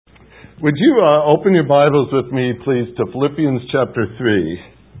Would you open your Bibles with me, please, to Philippians chapter 3.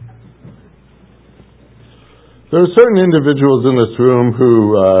 There are certain individuals in this room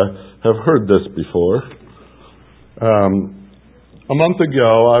who have heard this before. A month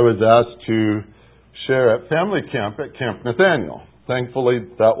ago, I was asked to share at family camp at Camp Nathaniel. Thankfully,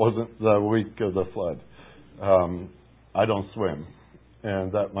 that wasn't the week of the flood. I don't swim,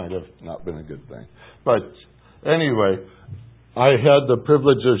 and that might have not been a good thing. But anyway, I had the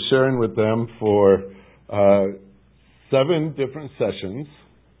privilege of sharing with them for 7 different sessions,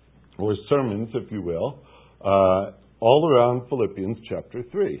 or sermons, if you will, all around Philippians chapter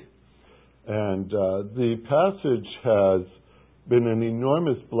 3. And the passage has been an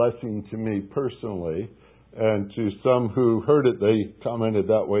enormous blessing to me personally, and to some who heard it, they commented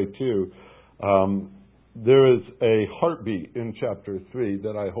that way too. There is a heartbeat in chapter 3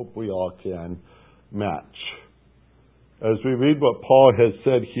 that I hope we all can match. As we read what Paul has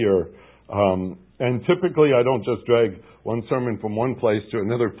said here, and typically I don't just drag one sermon from one place to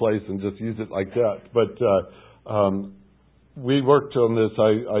another place and just use it like that, but we worked on this.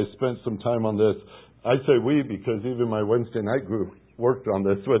 I spent some time on this. I say we because even my Wednesday night group worked on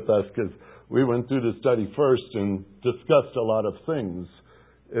this with us, because we went through the study first and discussed a lot of things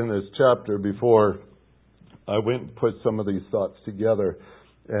in this chapter before I went and put some of these thoughts together.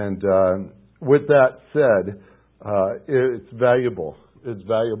 And with that said, it's valuable. It's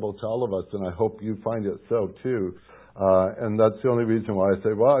valuable to all of us, and I hope you find it so too. And that's the only reason why I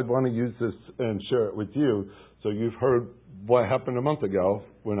say, well, I'd want to use this and share it with you, so you've heard what happened a month ago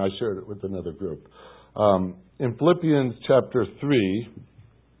when I shared it with another group. In Philippians chapter 3,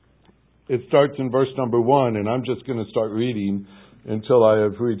 it starts in verse number 1, and I'm just going to start reading until I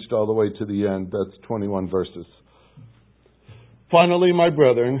have reached all the way to the end. That's 21 verses. Finally, my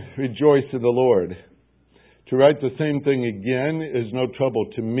brethren, rejoice in the Lord. To write the same thing again is no trouble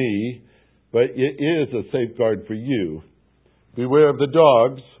to me, but it is a safeguard for you. Beware of the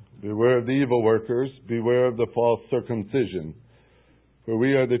dogs, beware of the evil workers, beware of the false circumcision. For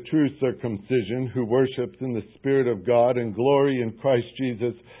we are the true circumcision, who worships in the Spirit of God and glory in Christ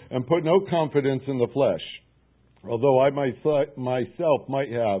Jesus, and put no confidence in the flesh. Although I myself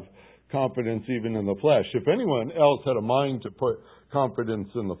might have confidence even in the flesh. If anyone else had a mind to put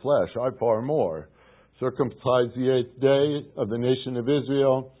confidence in the flesh, I far more. Circumcised the 8th day, of the nation of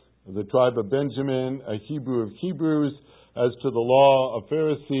Israel, of the tribe of Benjamin, a Hebrew of Hebrews, as to the law, a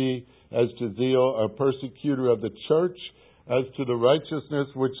Pharisee, as to zeal, a persecutor of the church, as to the righteousness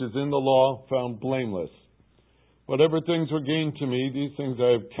which is in the law, found blameless. Whatever things were gained to me, these things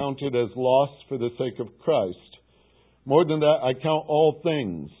I have counted as loss for the sake of Christ. More than that, I count all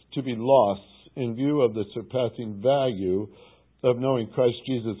things to be loss in view of the surpassing value of knowing Christ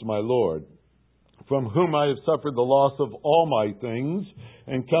Jesus my Lord, from whom I have suffered the loss of all my things,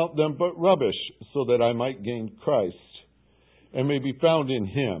 and count them but rubbish, so that I might gain Christ, and may be found in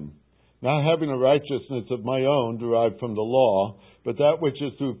Him, not having a righteousness of my own derived from the law, but that which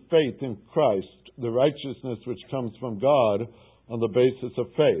is through faith in Christ, the righteousness which comes from God on the basis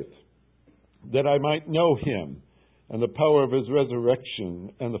of faith, that I might know Him, and the power of His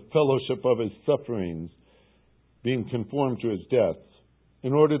resurrection, and the fellowship of His sufferings, being conformed to His death,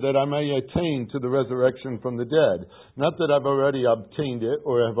 in order that I may attain to the resurrection from the dead. Not that I've already obtained it,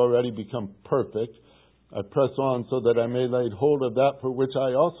 or have already become perfect. I press on so that I may lay hold of that for which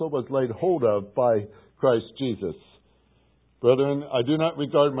I also was laid hold of by Christ Jesus. Brethren, I do not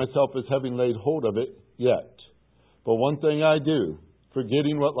regard myself as having laid hold of it yet. But one thing I do,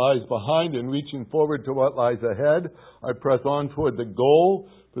 forgetting what lies behind and reaching forward to what lies ahead, I press on toward the goal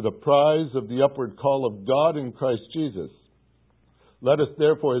for the prize of the upward call of God in Christ Jesus. Let us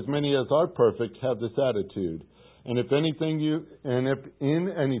therefore, as many as are perfect, have this attitude. And if in anything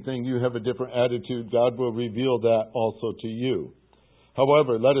you have a different attitude, God will reveal that also to you.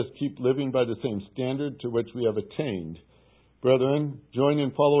 However, let us keep living by the same standard to which we have attained. Brethren, join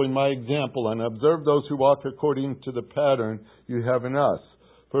in following my example, and observe those who walk according to the pattern you have in us.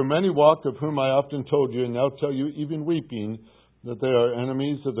 For many walk, of whom I often told you, and now tell you, even weeping, that they are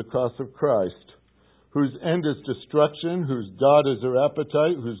enemies of the cross of Christ, whose end is destruction, whose God is their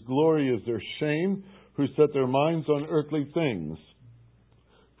appetite, whose glory is their shame, who set their minds on earthly things.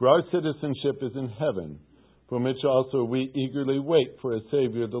 For our citizenship is in heaven, from which also we eagerly wait for a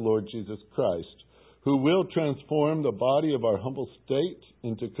Savior, the Lord Jesus Christ, who will transform the body of our humble state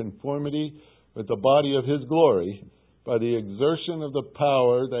into conformity with the body of His glory, by the exertion of the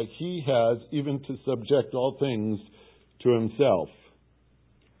power that He has even to subject all things to Himself.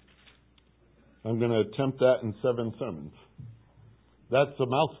 I'm going to attempt that in 7 sermons. That's a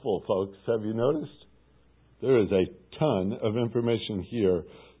mouthful, folks. Have you noticed? There is a ton of information here.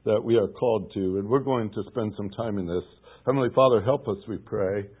 that we are called to. And we're going to spend some time in this. Heavenly Father, help us, we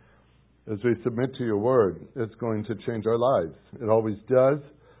pray, as we submit to your word. It's going to change our lives. It always does,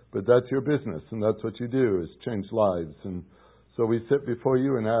 but that's your business, and that's what you do, is change lives. And so we sit before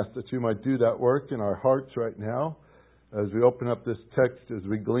you and ask that you might do that work in our hearts right now as we open up this text, as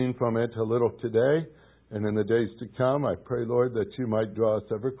we glean from it a little today and in the days to come. I pray, Lord, that you might draw us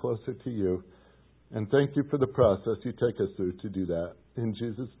ever closer to you. And thank you for the process you take us through to do that. In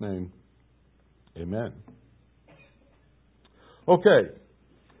Jesus' name, amen. Okay.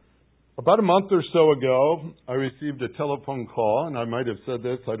 About a month or so ago, I received a telephone call, and I might have said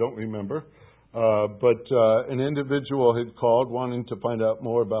this, I don't remember, but an individual had called wanting to find out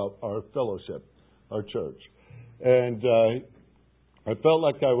more about our fellowship, our church. And I felt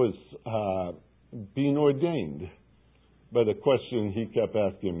like I was being ordained by the question he kept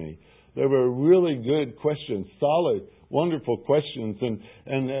asking me. They were really good questions, solid, wonderful questions.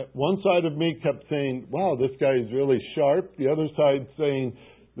 And one side of me kept saying, wow, this guy is really sharp. The other side saying,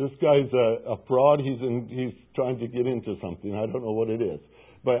 this guy's a fraud. He's trying to get into something. I don't know what it is.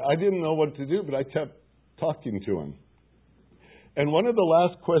 But I didn't know what to do, but I kept talking to him. And one of the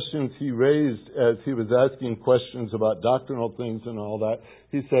last questions he raised as he was asking questions about doctrinal things and all that,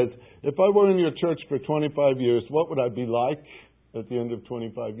 he says, if I were in your church for 25 years, what would I be like at the end of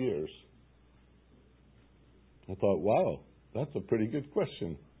 25 years? I thought, wow, that's a pretty good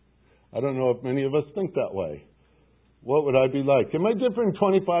question. I don't know if many of us think that way. What would I be like? Am I different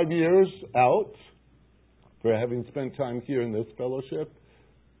 25 years out for having spent time here in this fellowship?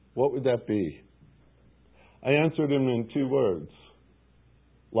 What would that be? I answered him in 2 words.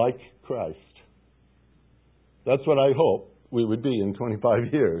 Like Christ. That's what I hope we would be in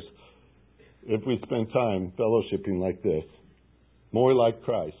 25 years if we spent time fellowshipping like this. More like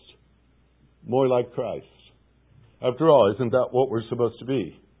Christ. More like Christ. After all, isn't that what we're supposed to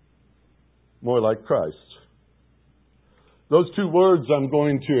be? More like Christ. Those 2 words I'm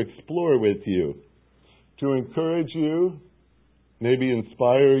going to explore with you. To encourage you, maybe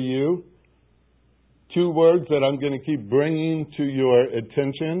inspire you. 2 words that I'm going to keep bringing to your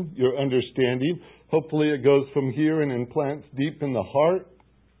attention, your understanding. Hopefully it goes from here and implants deep in the heart.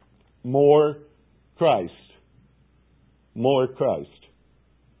 More Christ. More Christ.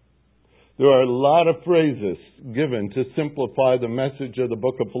 There are a lot of phrases given to simplify the message of the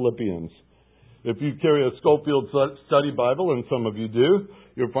book of Philippians. If you carry a Schofield Study Bible, and some of you do,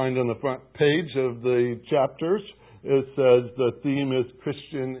 you'll find on the front page of the chapters, it says the theme is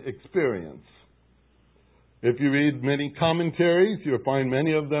Christian experience. If you read many commentaries, you'll find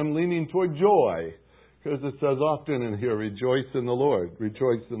many of them leaning toward joy, because it says often in here, rejoice in the Lord,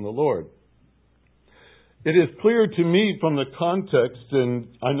 rejoice in the Lord. It is clear to me from the context, and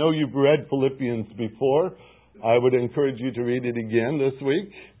I know you've read Philippians before. I would encourage you to read it again this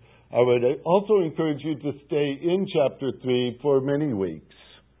week. I would also encourage you to stay in chapter 3 for many weeks.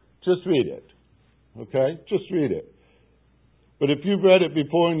 Just read it. Okay? Just read it. But if you've read it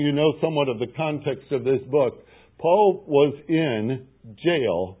before and you know somewhat of the context of this book, Paul was in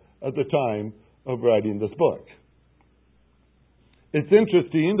jail at the time of writing this book. It's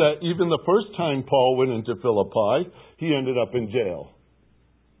interesting that even the first time Paul went into Philippi, he ended up in jail.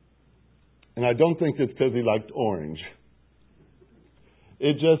 And I don't think it's because he liked orange.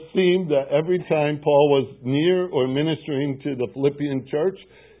 It just seemed that every time Paul was near or ministering to the Philippian church,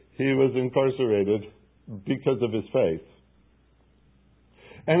 he was incarcerated because of his faith.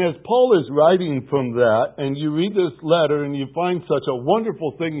 And as Paul is writing from that, and you read this letter and you find such a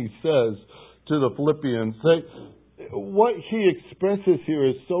wonderful thing he says to the Philippians, what he expresses here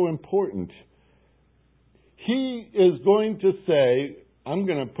is so important. He is going to say, I'm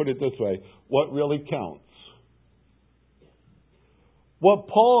going to put it this way, what really counts. What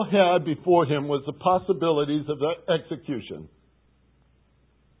Paul had before him was the possibilities of execution.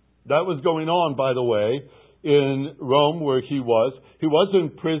 That was going on, by the way, in Rome where he was. He was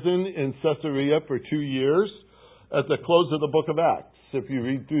in prison in Caesarea for 2 years at the close of the book of Acts. If you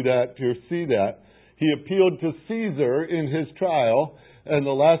read through that, you'll see that. He appealed to Caesar in his trial, and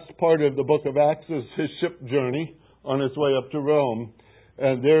the last part of the book of Acts is his ship journey on his way up to Rome.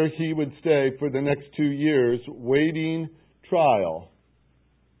 And there he would stay for the next 2 years, waiting trial.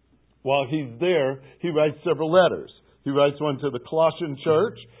 While he's there, he writes several letters. He writes one to the Colossian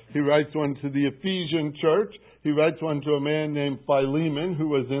church. He writes one to the Ephesian church. He writes one to a man named Philemon who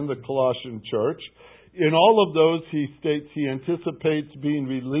was in the Colossian church. In all of those, he states he anticipates being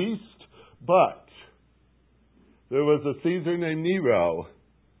released, but there was a Caesar named Nero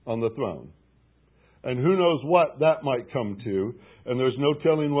on the throne. And who knows what that might come to, and there's no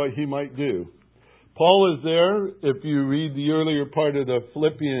telling what he might do. Paul is there, if you read the earlier part of the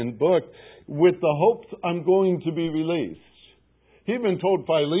Philippian book, with the hopes I'm going to be released. He even told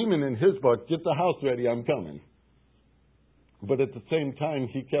Philemon in his book, get the house ready, I'm coming. But at the same time,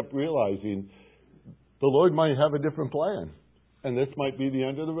 he kept realizing the Lord might have a different plan, and this might be the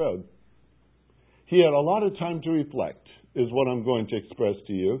end of the road. He had a lot of time to reflect, is what I'm going to express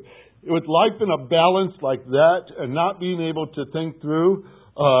to you. With life in a balance like that, and not being able to think through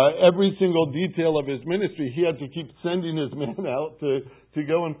every single detail of his ministry, he had to keep sending his men out to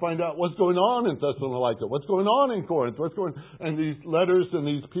go and find out what's going on in Thessalonica, what's going on in Corinth, and these letters and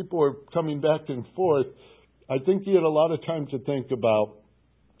these people are coming back and forth. I think he had a lot of time to think about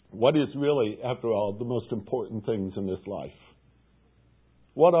what is really, after all, the most important things in this life.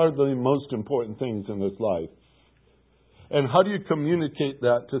 What are the most important things in this life? And how do you communicate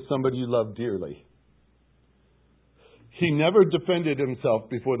that to somebody you love dearly? He never defended himself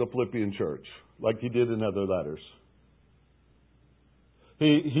before the Philippian church like he did in other letters.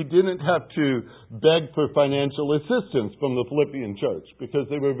 He didn't have to beg for financial assistance from the Philippian church because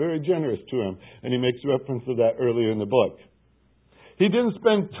they were very generous to him. And he makes reference to that earlier in the book. He didn't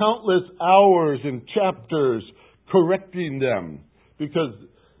spend countless hours and chapters correcting them because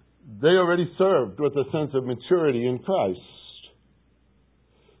they already served with a sense of maturity in Christ.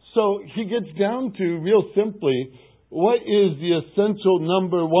 So he gets down to, real simply, what is the essential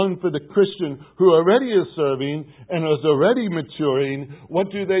number one for the Christian who already is serving and is already maturing?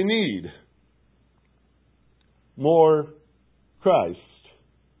 What do they need? More Christ.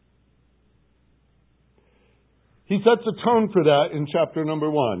 He sets a tone for that in chapter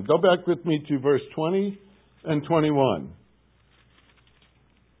number 1. Go back with me to verse 20 and 21.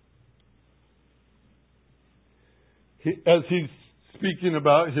 As he's speaking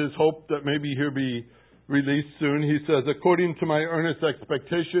about his hope that maybe he'll be released soon, he says, according to my earnest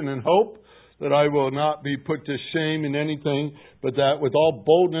expectation and hope that I will not be put to shame in anything, but that with all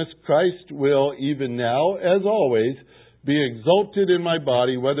boldness Christ will, even now, as always, be exalted in my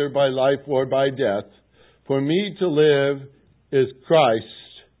body, whether by life or by death. For me to live is Christ,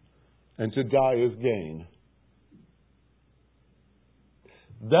 and to die is gain.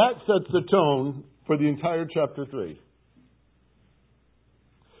 That sets the tone for the entire chapter 3.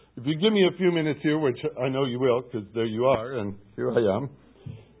 If you give me a few minutes here, which I know you will, because there you are, and here I am,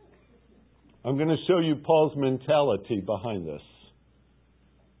 I'm going to show you Paul's mentality behind this.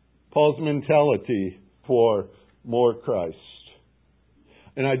 Paul's mentality for more Christ.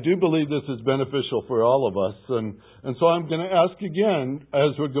 And I do believe this is beneficial for all of us. And so I'm going to ask again,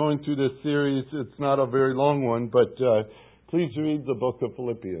 as we're going through this series, it's not a very long one, but please read the book of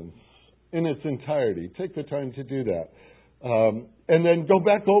Philippians in its entirety. Take the time to do that. And then go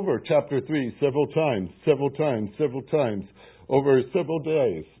back over chapter 3 several times, over several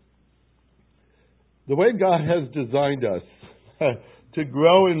days. The way God has designed us to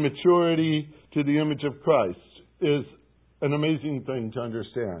grow in maturity to the image of Christ is an amazing thing to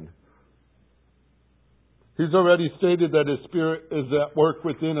understand. He's already stated that His Spirit is at work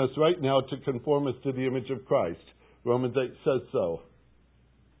within us right now to conform us to the image of Christ. Romans 8 says so.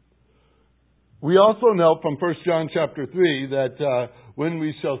 We also know from 1 John chapter 3 that when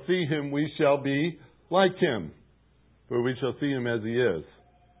we shall see Him, we shall be like Him. For we shall see Him as He is.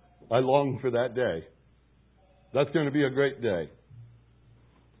 I long for that day. That's going to be a great day.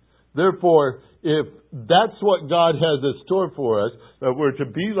 Therefore, if that's what God has in store for us, that we're to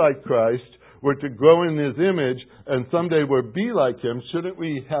be like Christ, we're to grow in His image, and someday we'll be like Him, shouldn't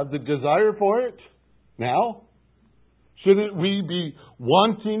we have the desire for it now? Shouldn't we be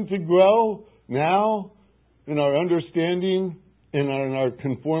wanting to grow now in our understanding and in our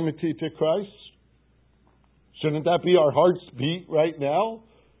conformity to Christ? Shouldn't that be our heart's beat right now?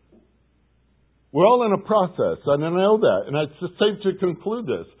 We're all in a process, and I know that. And it's just safe to conclude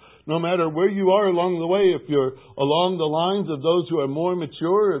this. No matter where you are along the way, if you're along the lines of those who are more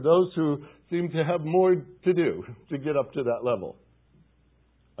mature or those who seem to have more to do to get up to that level.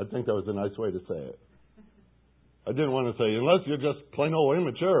 I think that was a nice way to say it. I didn't want to say, unless you're just plain old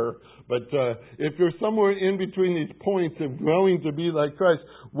immature, but if you're somewhere in between these points of growing to be like Christ,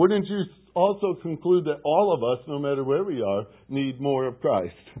 wouldn't you also conclude that all of us, no matter where we are, need more of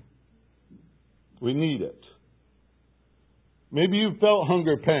Christ? We need it. Maybe you've felt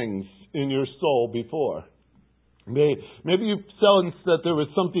hunger pangs in your soul before. Maybe you've sensed that there was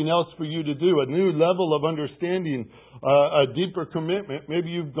something else for you to do, a new level of understanding, a deeper commitment. Maybe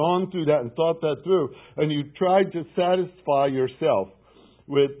you've gone through that and thought that through, and you've tried to satisfy yourself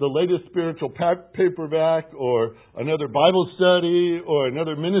with the latest spiritual paperback or another Bible study or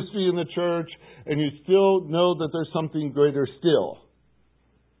another ministry in the church, and you still know that there's something greater still.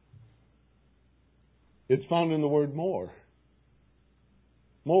 It's found in the word more.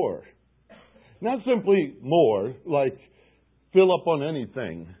 More. Not simply more, like fill up on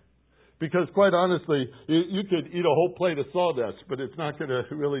anything. Because quite honestly, you could eat a whole plate of sawdust, but it's not going to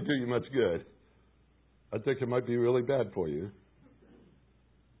really do you much good. I think it might be really bad for you.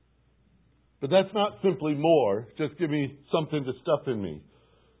 But that's not simply more, just give me something to stuff in me.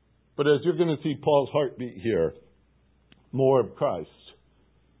 But as you're going to see Paul's heartbeat here, more of Christ.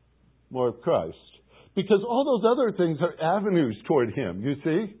 More of Christ. Because all those other things are avenues toward Him, you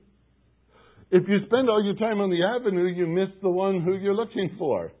see? If you spend all your time on the avenue, you miss the one who you're looking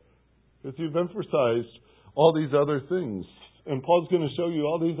for. Because you've emphasized all these other things. And Paul's going to show you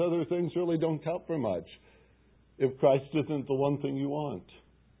all these other things really don't count for much if Christ isn't the one thing you want.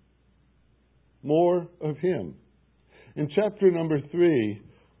 More of Him. In chapter number 3,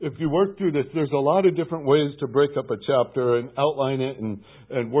 if you work through this, there's a lot of different ways to break up a chapter and outline it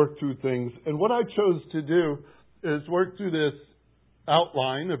and work through things. And what I chose to do is work through this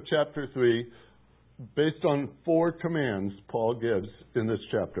outline of chapter 3 based on 4 commands Paul gives in this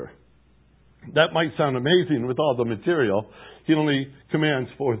chapter. That might sound amazing with all the material. He only commands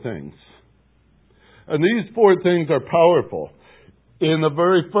 4 things. And these 4 things are powerful. In the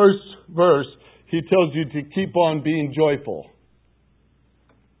very first verse, he tells you to keep on being joyful.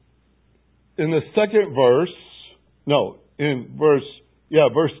 In the second verse,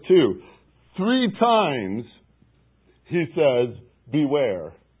 verse 2, 3 times he says,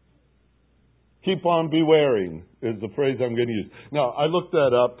 beware. Keep on bewaring is the phrase I'm going to use. Now, I looked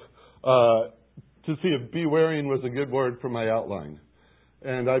that up to see if bewaring was a good word for my outline.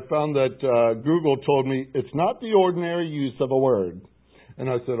 And I found that Google told me it's not the ordinary use of a word. And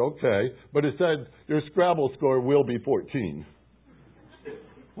I said, okay. But it said your Scrabble score will be 14.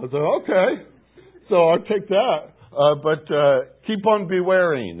 I said, okay. So I'll take that. But keep on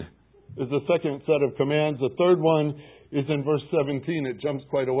bewaring is the second set of commands. The third one is in verse 17. It jumps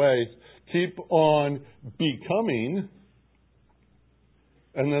quite a way. Keep on becoming.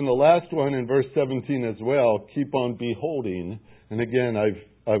 And then the last one in verse 17 as well, keep on beholding. And again,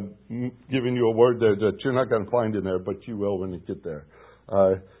 I've given you a word there that you're not going to find in there, but you will when you get there.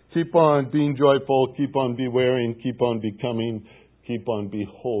 Keep on being joyful, keep on bewaring, keep on becoming, keep on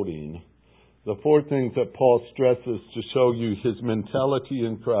beholding. The 4 things that Paul stresses to show you his mentality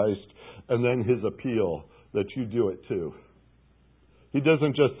in Christ and then his appeal that you do it too. He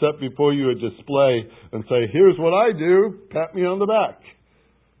doesn't just set before you a display and say, here's what I do, pat me on the back.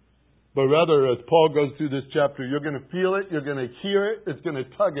 But rather, as Paul goes through this chapter, you're going to feel it, you're going to hear it, it's going to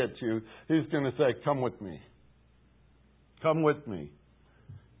tug at you. He's going to say, come with me. Come with me.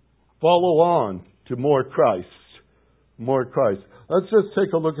 Follow on to more Christ. More Christ. Let's just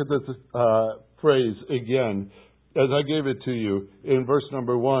take a look at this phrase again as I gave it to you in verse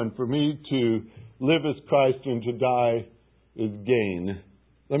number 1. For me to live as Christ and to die is gain.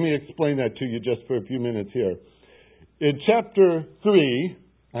 Let me explain that to you just for a few minutes here. In chapter 3,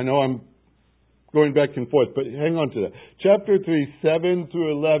 I know I'm going back and forth, but hang on to that. Chapter 3, 7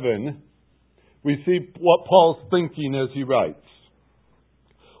 through 11, we see what Paul's thinking as he writes.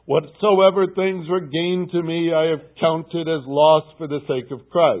 Whatsoever things were gained to me, I have counted as loss for the sake of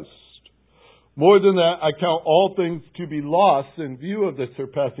Christ. More than that, I count all things to be lost in view of the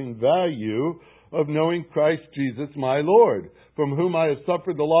surpassing value of knowing Christ Jesus my Lord, from whom I have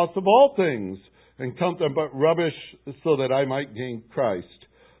suffered the loss of all things, and count them but rubbish, so that I might gain Christ,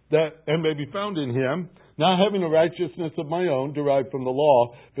 that and may be found in Him, not having a righteousness of my own derived from the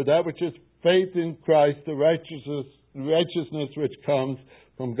law, but that which is faith in Christ, the righteousness which comes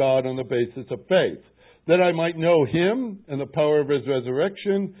from God on the basis of faith, that I might know Him and the power of His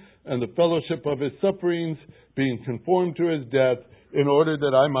resurrection and the fellowship of His sufferings, being conformed to His death, in order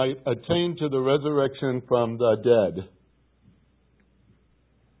that I might attain to the resurrection from the dead.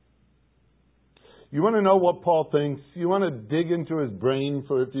 You want to know what Paul thinks? You want to dig into his brain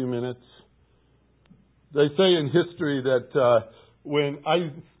for a few minutes? They say in history that when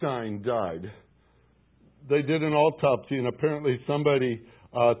Einstein died, they did an autopsy, and apparently somebody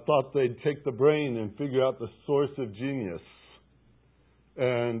thought they'd take the brain and figure out the source of genius.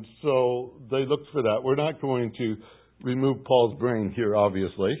 And so they looked for that. We're not going to remove Paul's brain here,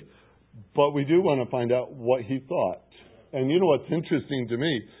 obviously, but we do want to find out what he thought. And you know what's interesting to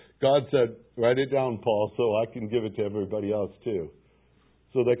me? God said, write it down, Paul, so I can give it to everybody else too,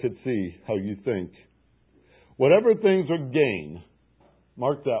 so they could see how you think. Whatever things are gain,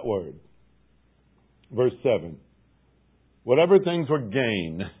 mark that word. Verse 7. Whatever things were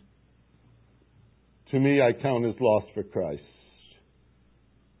gain, to me I count as loss for Christ.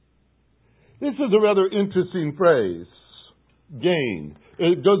 This is a rather interesting phrase, gain.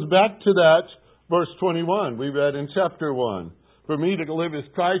 It goes back to that Verse 21, we read in chapter 1. For me to live is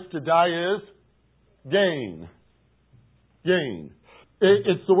Christ, to die is gain. Gain.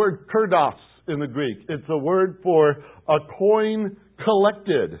 It's the word kurdos in the Greek. It's a word for a coin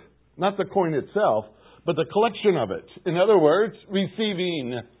collected. Not the coin itself, but the collection of it. In other words,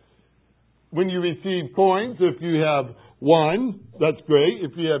 receiving. When you receive coins, if you have one, that's great.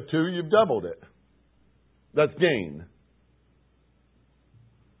 If you have two, you've doubled it. That's gain.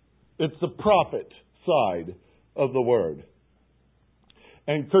 It's the profit side of the word.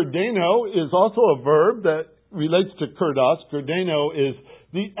 And kerdeno is also a verb that relates to kurdos. Kerdeno is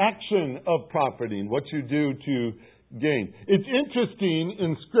the action of profiting, what you do to gain. It's interesting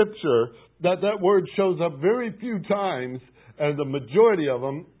in Scripture that word shows up very few times, and the majority of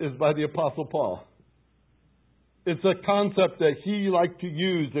them is by the Apostle Paul. It's a concept that he liked to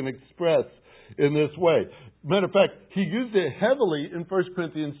use and express in this way. Matter of fact, he used it heavily in 1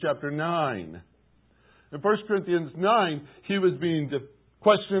 Corinthians chapter 9. In 1 Corinthians 9, he was being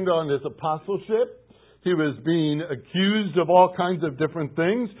questioned on his apostleship. He was being accused of all kinds of different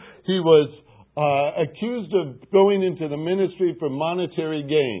things. He was accused of going into the ministry for monetary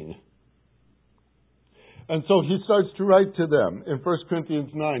gain. And so he starts to write to them in 1 Corinthians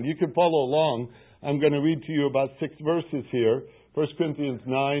 9. You can follow along. I'm going to read to you about 6 verses here. 1 Corinthians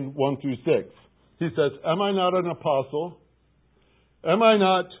 9, 1 through 6. He says, Am I not an apostle? Am I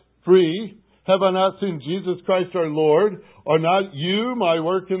not free? Have I not seen Jesus Christ our Lord? Are not you my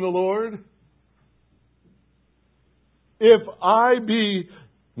work in the Lord? If I be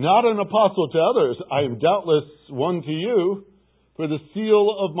not an apostle to others, I am doubtless one to you, for the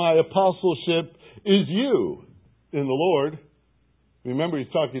seal of my apostleship is you in the Lord. Remember,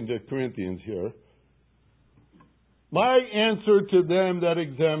 he's talking to Corinthians here. My answer to them that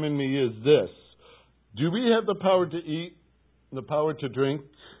examine me is this. Do we have the power to eat and the power to drink?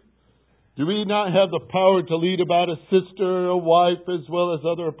 Do we not have the power to lead about a sister, a wife, as well as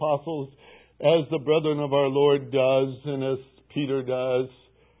other apostles, as the brethren of our Lord does, and as Peter does?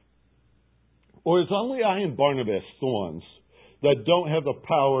 Or is only I and Barnabas the ones that don't have the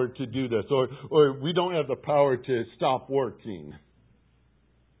power to do this? Or we don't have the power to stop working?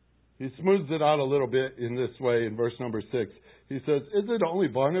 He smooths it out a little bit in this way in verse number 6. He says, Is it only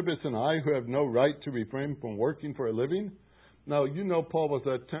Barnabas and I who have no right to refrain from working for a living? Now, you know Paul was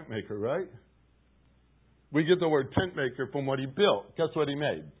a tent maker, right? We get the word tent maker from what he built. Guess what he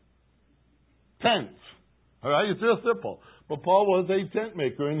made? Tents. All right, it's real simple. But Paul was a tent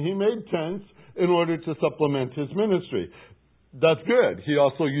maker, and he made tents in order to supplement his ministry. That's good. He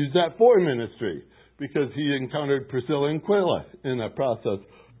also used that for ministry because he encountered Priscilla and Aquila in that process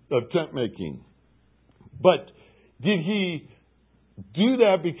of tent making. But did he do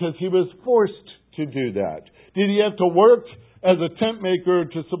that because he was forced to do that? Did he have to work as a tent maker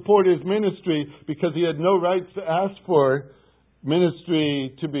to support his ministry because he had no rights to ask for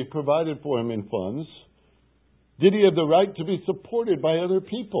ministry to be provided for him in funds? Did he have the right to be supported by other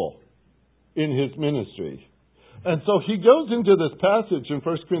people in his ministry? And so he goes into this passage in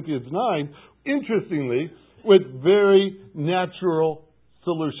 1 Corinthians 9, interestingly, with very natural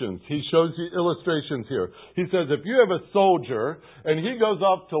solutions. He shows you illustrations here. He says, if you have a soldier and he goes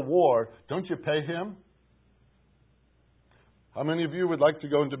off to war, don't you pay him? How many of you would like to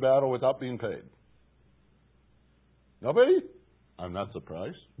go into battle without being paid? Nobody? I'm not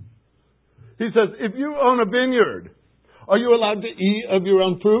surprised. He says, if you own a vineyard, are you allowed to eat of your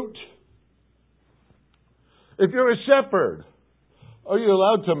own fruit? If you're a shepherd, are you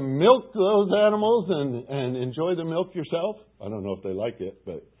allowed to milk those animals and enjoy the milk yourself? I don't know if they like it,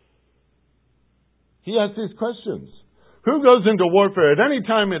 but he asks these questions. Who goes into warfare at any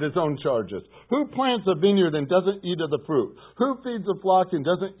time at his own charges? Who plants a vineyard and doesn't eat of the fruit? Who feeds a flock and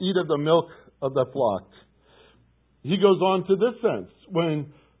doesn't eat of the milk of the flock? He goes on to this sense.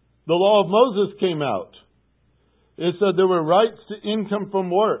 When the law of Moses came out, it said there were rights to income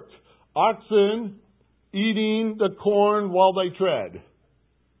from work. Oxen eating the corn while they tread.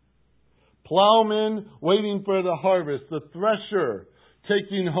 Plowmen waiting for the harvest. The thresher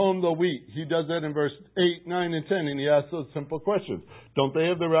taking home the wheat. He does that in verse 8, 9, and 10, and he asks those simple questions. Don't they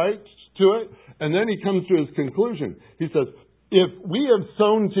have the right to it? And then he comes to his conclusion. He says, if we have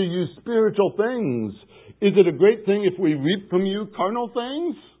sown to you spiritual things, is it a great thing if we reap from you carnal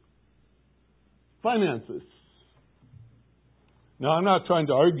things? Finances. Now, I'm not trying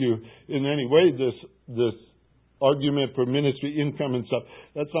to argue in any way this argument for ministry income and stuff.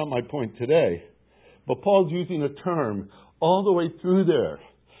 That's not my point today. But Paul's using a term all the way through there,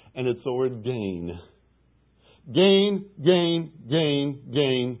 and it's the word gain. Gain, gain, gain,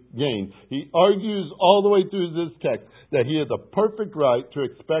 gain, gain. He argues all the way through this text that he has a perfect right to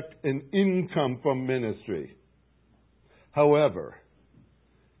expect an income from ministry. However,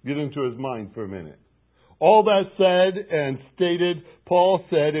 get into his mind for a minute. All that said and stated, Paul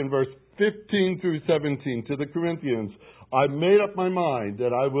said in verse 15 through 17 to the Corinthians, I made up my mind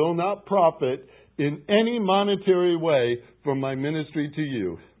that I will not profit in any monetary way from my ministry to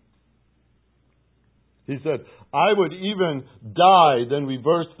you. He said, I would even die than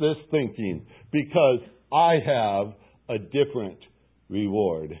reverse this thinking because I have a different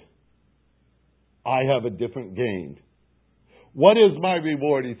reward. I have a different gain. What is my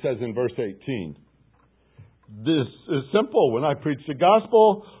reward, he says in verse 18. This is simple. When I preach the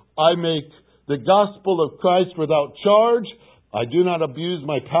gospel, I make the gospel of Christ without charge. I do not abuse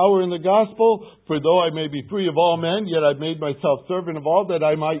my power in the gospel, for though I may be free of all men, yet I've made myself servant of all, that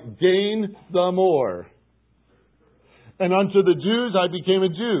I might gain the more. And unto the Jews I became a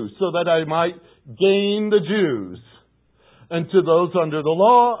Jew, so that I might gain the Jews. And to those under the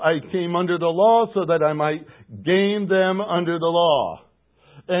law, I came under the law, so that I might gain them under the law.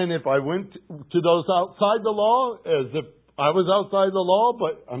 And if I went to those outside the law, as if I was outside the law,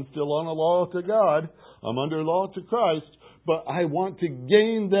 but I'm still on a law to God, I'm under law to Christ, but I want to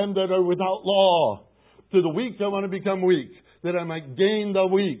gain them that are without law. To the weak I want to become weak, that I might gain the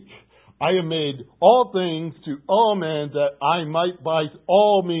weak. I have made all things to all men, that I might by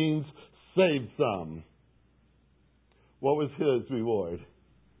all means save some. What was his reward?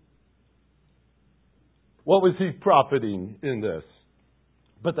 What was he profiting in this?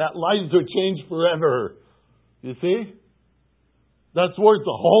 But that lives are changed forever. You see? That's worth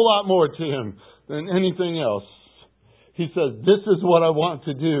a whole lot more to him than anything else. He says, this is what I want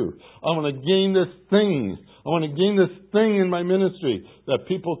to do. I want to gain this thing. I want to gain this thing in my ministry, that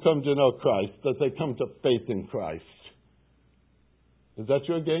people come to know Christ, that they come to faith in Christ. Is that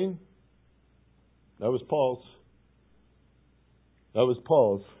your gain? That was Paul's. That was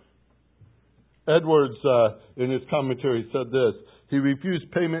Paul's. Edwards, in his commentary, said this. He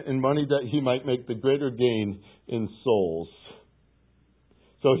refused payment in money that he might make the greater gain in souls.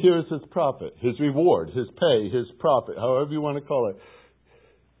 So here's his profit, his reward, his pay, his profit, however you want to call it.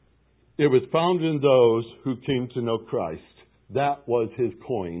 It was found in those who came to know Christ. That was his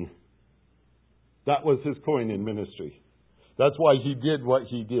coin. That was his coin in ministry. That's why he did what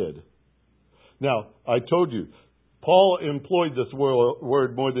he did. Now, I told you, Paul employed this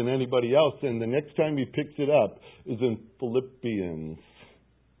word more than anybody else, and the next time he picks it up is in Philippians.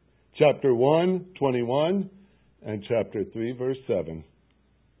 Chapter 1, 21, and chapter 3, verse 7.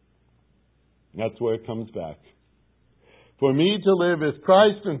 That's where it comes back. For me to live is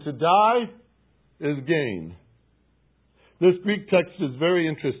Christ, and to die is gain. This Greek text is very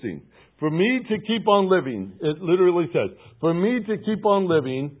interesting. For me to keep on living, it literally says, for me to keep on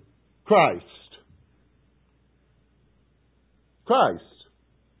living, Christ. Christ.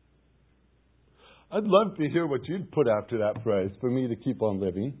 I'd love to hear what you'd put after that phrase, for me to keep on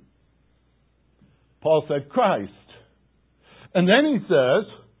living. Paul said, Christ. And then he says,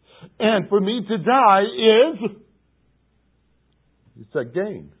 and for me to die is, he said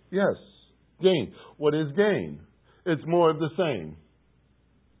gain. Yes, gain. What is gain? It's more of the same.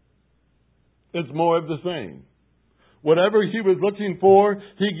 It's more of the same. Whatever he was looking for,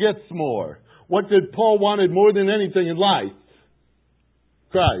 he gets more. What did Paul wanted more than anything in life?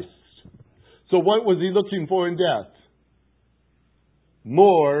 Christ. So what was he looking for in death?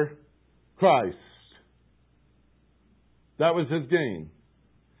 More Christ. That was his gain.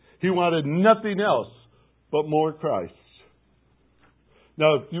 He wanted nothing else but more Christ.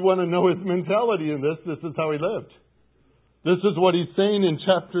 Now, if you want to know his mentality in this, this is how he lived. This is what he's saying in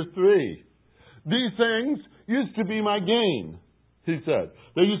chapter 3. These things used to be my gain, he said.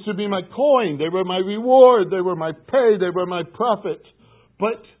 They used to be my coin. They were my reward. They were my pay. They were my profit.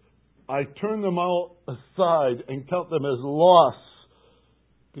 But I turn them all aside and count them as loss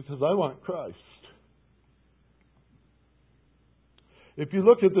because I want Christ. If you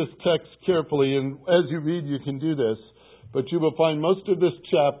look at this text carefully, and as you read you can do this, but you will find most of this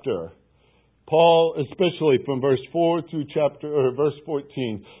chapter, Paul, especially from verse 4 through verse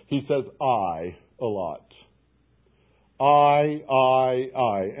 14, he says I a lot.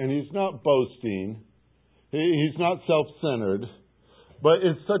 I. And he's not boasting. He's not self-centered. But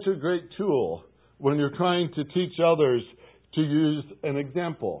it's such a great tool when you're trying to teach others to use an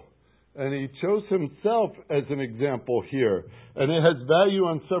example. And he chose himself as an example here. And it has value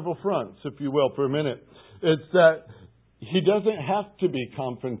on several fronts, if you will, for a minute. It's that he doesn't have to be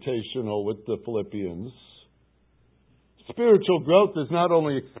confrontational with the Philippians. Spiritual growth is not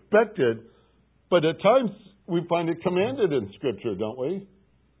only expected, but at times we find it commanded in Scripture, don't we?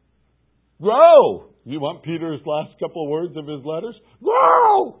 Grow! You want Peter's last couple of words of his letters?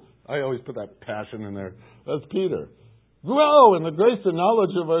 Grow! I always put that passion in there. That's Peter. Grow in the grace and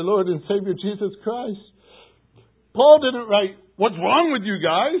knowledge of our Lord and Savior Jesus Christ. Paul didn't write, what's wrong with you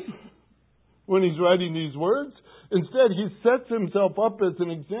guys? When he's writing these words. Instead, he sets himself up as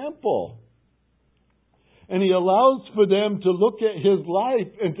an example. And he allows for them to look at his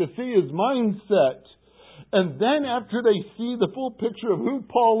life and to see his mindset. And then after they see the full picture of who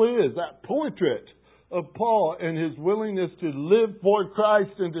Paul is, that portrait of Paul and his willingness to live for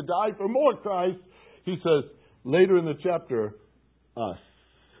Christ and to die for more Christ, he says, later in the chapter, us,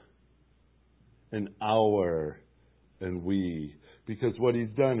 and our, and we. Because what he's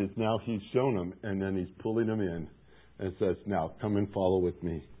done is now he's shown them, and then he's pulling them in and says, now come and follow with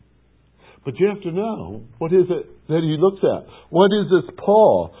me. But you have to know, what is it that he looks at? What is this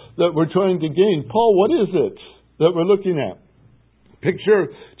Paul that we're trying to gain? Paul, what is it that we're looking at? Picture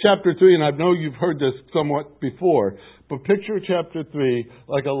chapter 3, and I know you've heard this somewhat before, but picture chapter 3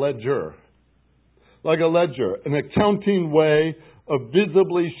 like a ledger. Like a ledger, an accounting way of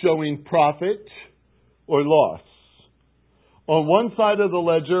visibly showing profit or loss. On one side of the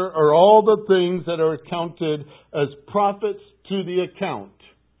ledger are all the things that are accounted as profits to the account.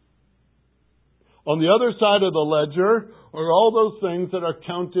 On the other side of the ledger are all those things that are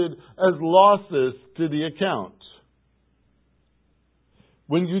counted as losses to the account.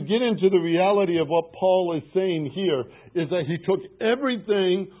 When you get into the reality of what Paul is saying here, is that he took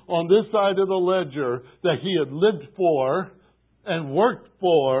everything on this side of the ledger that he had lived for and worked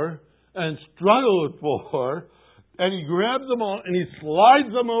for and struggled for, and he grabs them all and he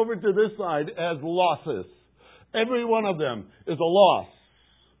slides them over to this side as losses. Every one of them is a loss.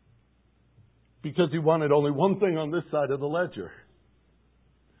 Because he wanted only one thing on this side of the ledger.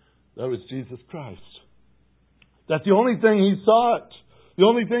 That was Jesus Christ. That's the only thing he sought. The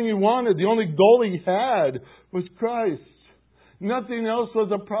only thing he wanted, the only goal he had was Christ. Nothing else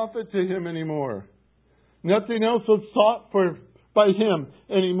was a profit to him anymore. Nothing else was sought for by him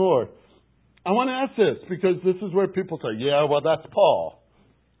anymore. I want to ask this because this is where people say, yeah, well, that's Paul.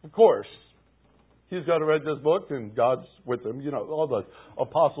 Of course. He's got to read this book and God's with him. You know, all the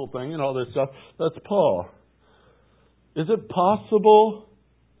apostle thing and all this stuff. That's Paul. Is it possible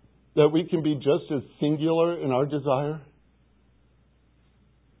that we can be just as singular in our desire?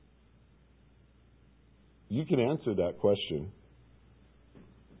 You can answer that question.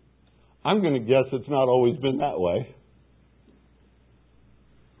 I'm going to guess it's not always been that way.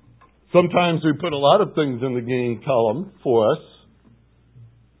 Sometimes we put a lot of things in the gain column for us.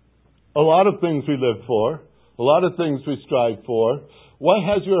 A lot of things we live for. A lot of things we strive for. What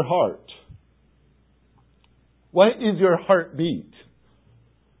has your heart? What is your heartbeat?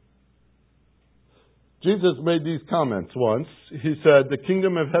 Jesus made these comments once. He said, the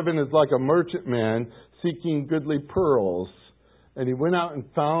kingdom of heaven is like a merchant man seeking goodly pearls. And he went out and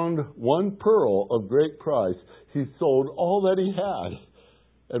found one pearl of great price. He sold all that he had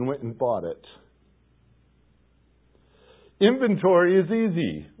and went and bought it. Inventory is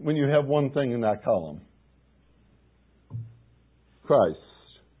easy when you have one thing in that column. Christ.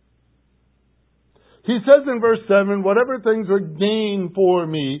 He says in verse 7, whatever things were gain for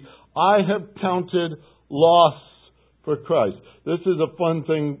me, I have counted loss for Christ. This is a fun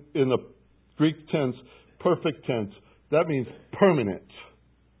thing in the Greek tense, perfect tense. That means permanent.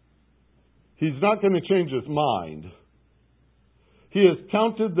 He's not going to change his mind. He has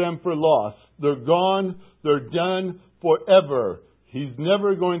counted them for loss. They're gone. They're done forever. He's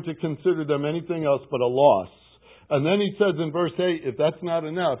never going to consider them anything else but a loss. And then he says in verse 8, if that's not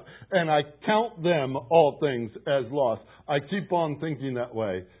enough, and I count them all things as loss. I keep on thinking that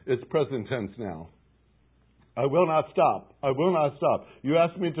way. It's present tense now. I will not stop. I will not stop. You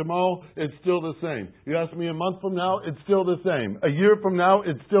ask me tomorrow, it's still the same. You ask me a month from now, it's still the same. A year from now,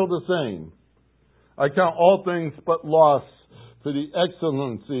 it's still the same. I count all things but loss for the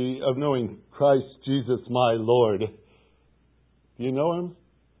excellency of knowing Christ Jesus my Lord. Do you know Him?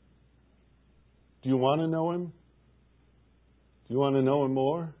 Do you want to know Him? Do you want to know Him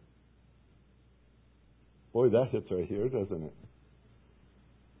more? Boy, that hits right here, doesn't it?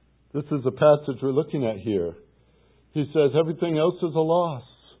 This is the passage we're looking at here. He says everything else is a loss.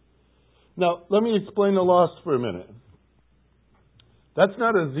 Now, let me explain the loss for a minute. That's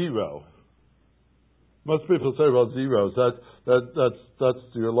not a zero. Most people say, well, zeros, that's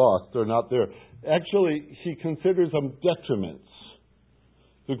your loss. They're not there. Actually, he considers them detriments.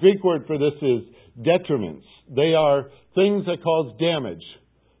 The Greek word for this is detriments. They are things that cause damage.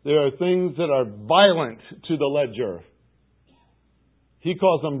 They are things that are violent to the ledger. He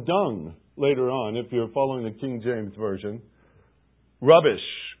calls them dung later on, if you're following the King James Version. Rubbish,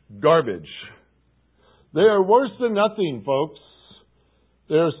 garbage. They are worse than nothing, folks.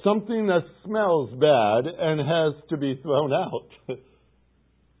 They are something that smells bad and has to be thrown out.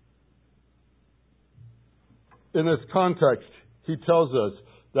 In this context, he tells us,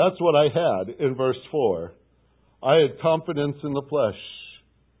 that's what I had in verse 4. I had confidence in the flesh.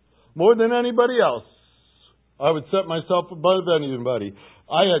 More than anybody else. I would set myself above anybody.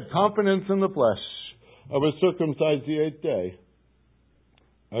 I had confidence in the flesh. I was circumcised the 8th day.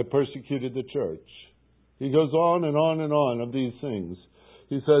 I persecuted the church. He goes on and on and on of these things.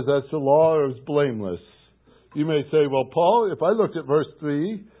 He says that the law is blameless. You may say, well, Paul, if I looked at verse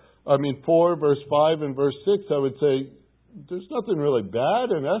 4, verse 5, and verse 6, I would say, there's nothing really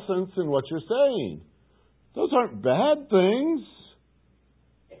bad in essence in what you're saying. Those aren't bad things.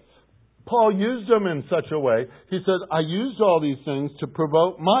 Paul used them in such a way. He said, I used all these things to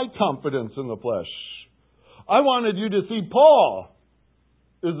provoke my confidence in the flesh. I wanted you to see Paul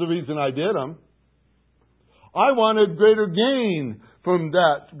is the reason I did them. I wanted greater gain from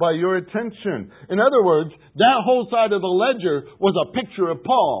that by your attention. In other words, that whole side of the ledger was a picture of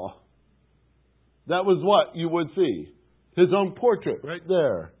Paul. That was what you would see. His own portrait right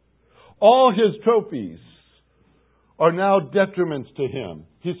there. All his trophies are now detriments to him.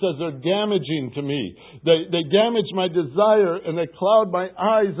 He says they're damaging to me. They damage my desire and they cloud my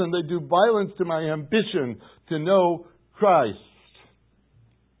eyes and they do violence to my ambition to know Christ.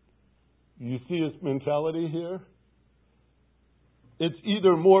 You see his mentality here? It's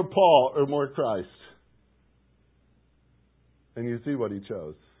either more Paul or more Christ. And you see what he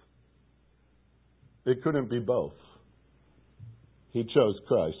chose. It couldn't be both. He chose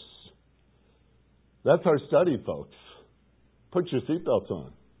Christ. That's our study, folks. Put your seatbelts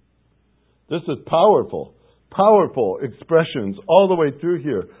on. This is powerful expressions all the way through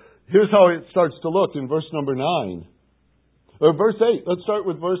here. Here's how it starts to look in verse number 9. Or verse 8. Let's start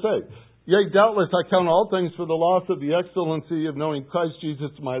with verse 8. Yea, doubtless I count all things for the loss of the excellency of knowing Christ Jesus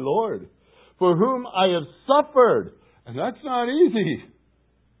my Lord, for whom I have suffered. And that's not easy.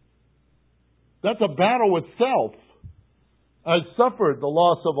 That's a battle with self. I suffered the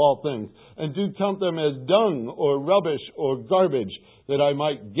loss of all things, and do count them as dung or rubbish or garbage, that I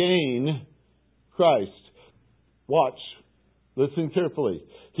might gain Christ. Watch. Listen carefully.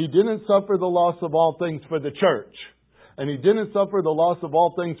 He didn't suffer the loss of all things for the church. And he didn't suffer the loss of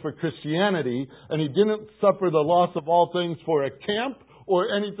all things for Christianity. And he didn't suffer the loss of all things for a camp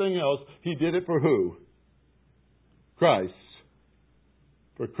or anything else. He did it for who? Christ.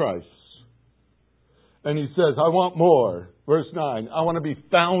 For Christ. And he says, I want more. Verse 9, I want to be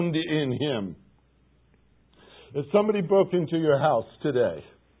found in him. If somebody broke into your house today,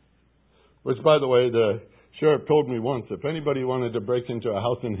 which, by the way, the sheriff told me once, if anybody wanted to break into a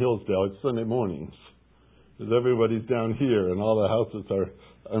house in Hillsdale, it's Sunday mornings. Because everybody's down here and all the houses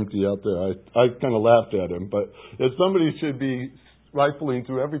are empty out there. I kind of laughed at him. But if somebody should be rifling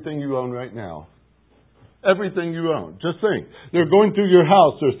through everything you own right now, everything you own. Just think. They're going through your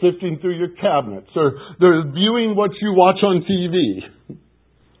house. They're sifting through your cabinets. Or they're viewing what you watch on TV.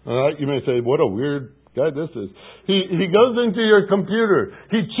 All right? You may say, what a weird guy this is. He goes into your computer.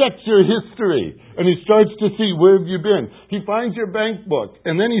 He checks your history. And he starts to see where have you been. He finds your bank book.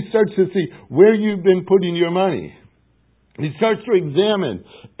 And then he starts to see where you've been putting your money. He starts to examine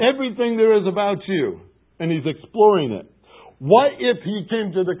everything there is about you. And he's exploring it. What if he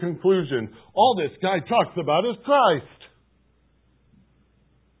came to the conclusion, all this guy talks about is Christ?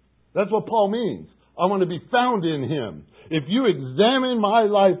 That's what Paul means. I want to be found in him. If you examine my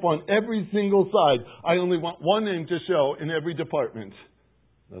life on every single side, I only want one name to show in every department.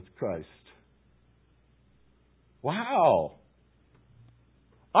 That's Christ. Wow.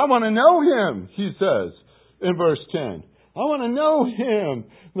 I want to know him, he says in verse 10. I want to know him,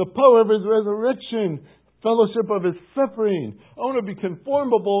 the power of his resurrection, fellowship of his suffering. I want to be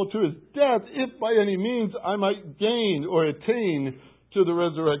conformable to his death, if by any means I might gain or attain to the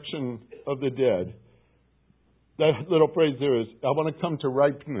resurrection of the dead. That little phrase there is, I want to come to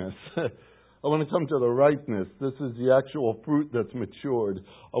ripeness. I want to come to the ripeness. This is the actual fruit that's matured.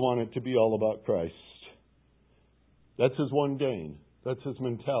 I want it to be all about Christ. That's his one gain. That's his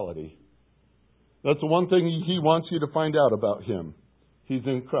mentality. That's the one thing he wants you to find out about him. He's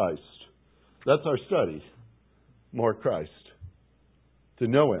in Christ. That's our study. More Christ. To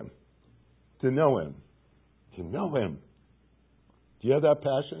know him. To know him. To know him. Do you have that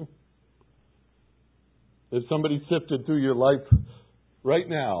passion? If somebody sifted through your life right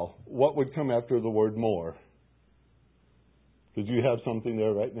now, what would come after the word more? Because you have something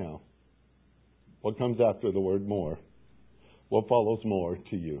there right now. What comes after the word more? what follows more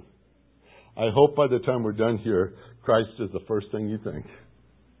to you? I hope by the time we're done here, Christ is the first thing you think.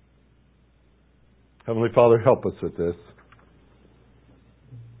 Heavenly Father, help us with this.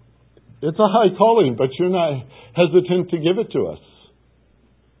 It's a high calling, but you're not hesitant to give it to us.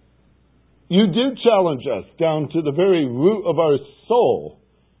 You do challenge us down to the very root of our soul.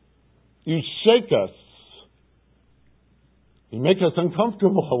 You shake us. You make us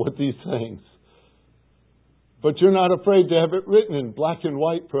uncomfortable with these things. But you're not afraid to have it written in black and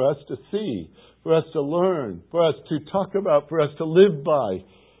white for us to see, for us to learn, for us to talk about, for us to live by,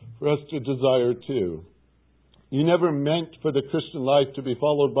 for us to desire to. You never meant for the Christian life to be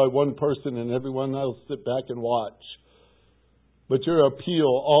followed by one person and everyone else sit back and watch. But your appeal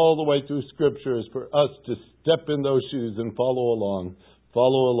all the way through Scripture is for us to step in those shoes and follow along,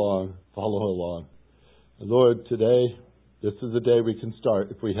 follow along, follow along. And Lord, today, this is a day we can start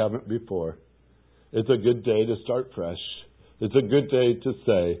if we haven't before. It's a good day to start fresh. It's a good day to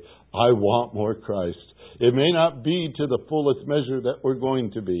say, I want more Christ. It may not be to the fullest measure that we're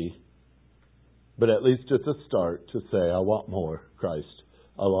going to be, but at least it's a start to say, I want more Christ.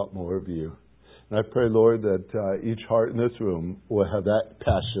 I want more of you. And I pray, Lord, that each heart in this room will have that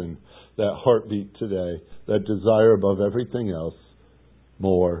passion, that heartbeat today, that desire above everything else,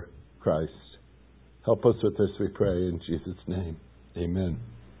 more Christ. Help us with this, we pray, in Jesus' name. Amen.